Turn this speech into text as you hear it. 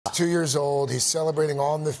2 years old. He's celebrating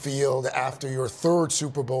on the field after your third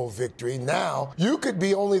Super Bowl victory. Now, you could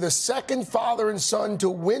be only the second father and son to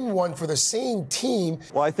win one for the same team.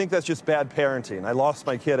 Well, I think that's just bad parenting. I lost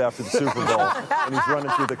my kid after the Super Bowl, and he's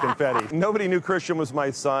running through the confetti. Nobody knew Christian was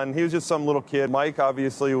my son. He was just some little kid. Mike,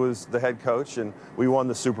 obviously, was the head coach, and we won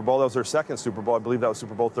the Super Bowl. That was our second Super Bowl. I believe that was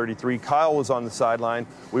Super Bowl 33. Kyle was on the sideline.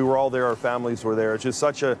 We were all there. Our families were there. It's just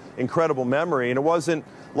such an incredible memory, and it wasn't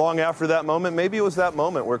long after that moment. Maybe it was that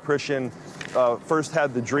moment where Christian first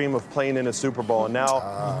had the dream of playing in a Super Bowl, and now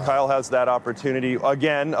Kyle has that opportunity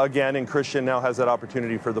again, and Christian now has that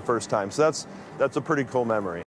opportunity for the first time. So that's a pretty cool memory.